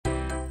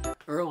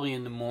Early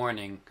in the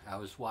morning, I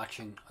was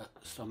watching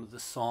some of the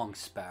song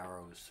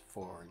sparrows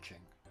foraging.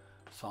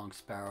 Song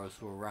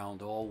sparrows were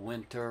around all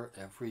winter,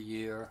 every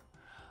year.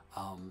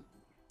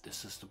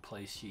 This is the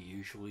place you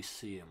usually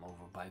see them,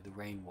 over by the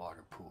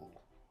rainwater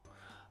pool.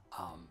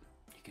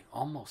 You can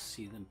almost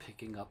see them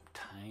picking up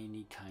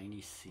tiny,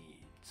 tiny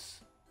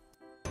seeds.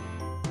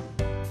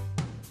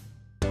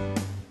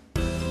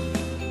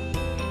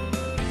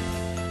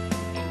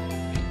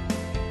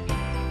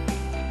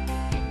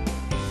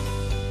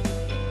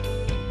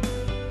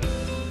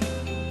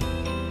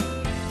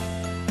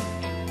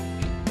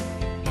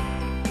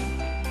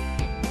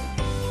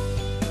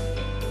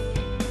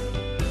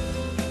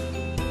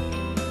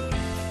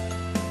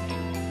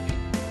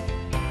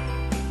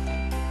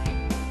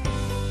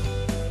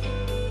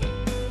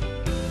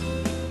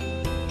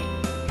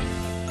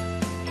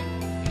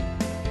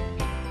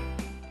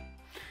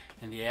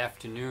 In the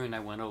afternoon, I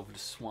went over to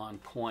Swan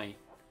Point,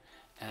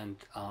 and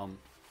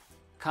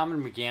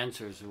common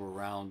Mergansers were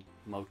around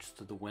most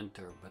of the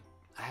winter, but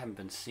I haven't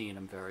been seeing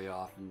them very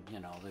often. You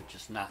know, they're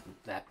just not in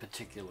that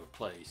particular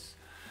place.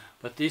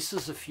 But this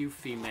is a few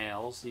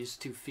females. These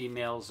two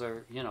females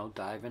are, you know,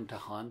 diving to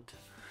hunt.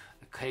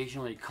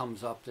 Occasionally it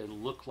comes up, they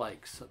look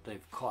like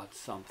they've caught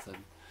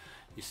something.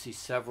 You see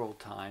several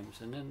times,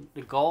 and then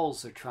the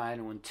gulls are trying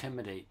to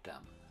intimidate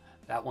them.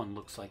 That one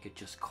looks like it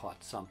just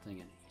caught something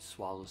and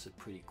swallows it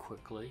pretty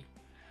quickly.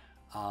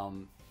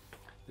 The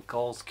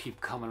gulls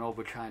keep coming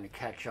over trying to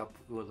catch up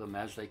with them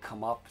as they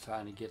come up,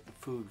 trying to get the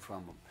food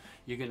from them.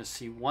 You're going to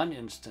see one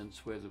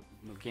instance where the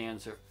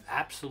Merganser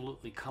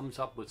absolutely comes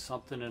up with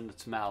something in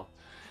its mouth,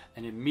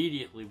 and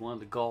immediately one of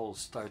the gulls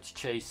starts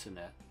chasing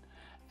it.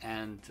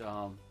 And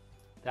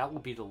that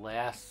will be the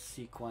last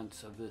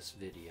sequence of this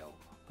video.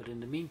 But in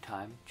the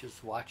meantime,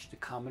 just watch the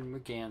common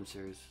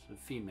Mergansers, the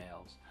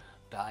females,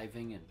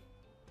 diving and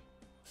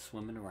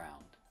swimming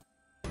around.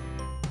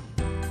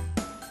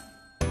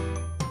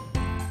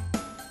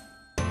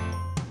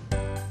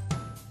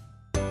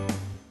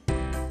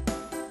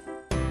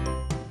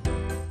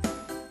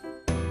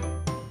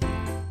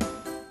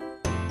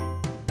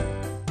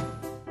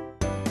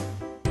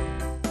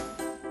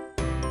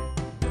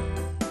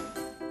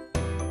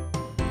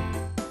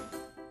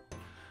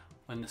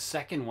 When the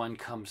second one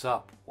comes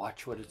up,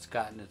 watch what it's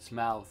got in its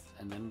mouth,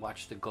 and then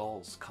watch the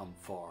gulls come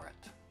for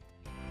it.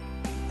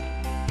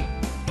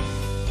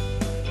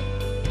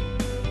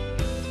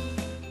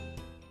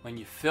 When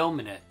you're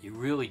filming it, you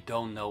really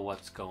don't know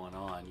what's going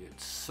on.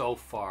 It's so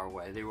far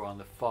away. They were on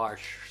the far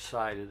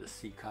side of the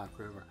Seekonk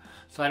River.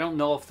 So I don't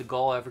know if the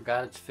gull ever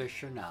got its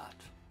fish or not.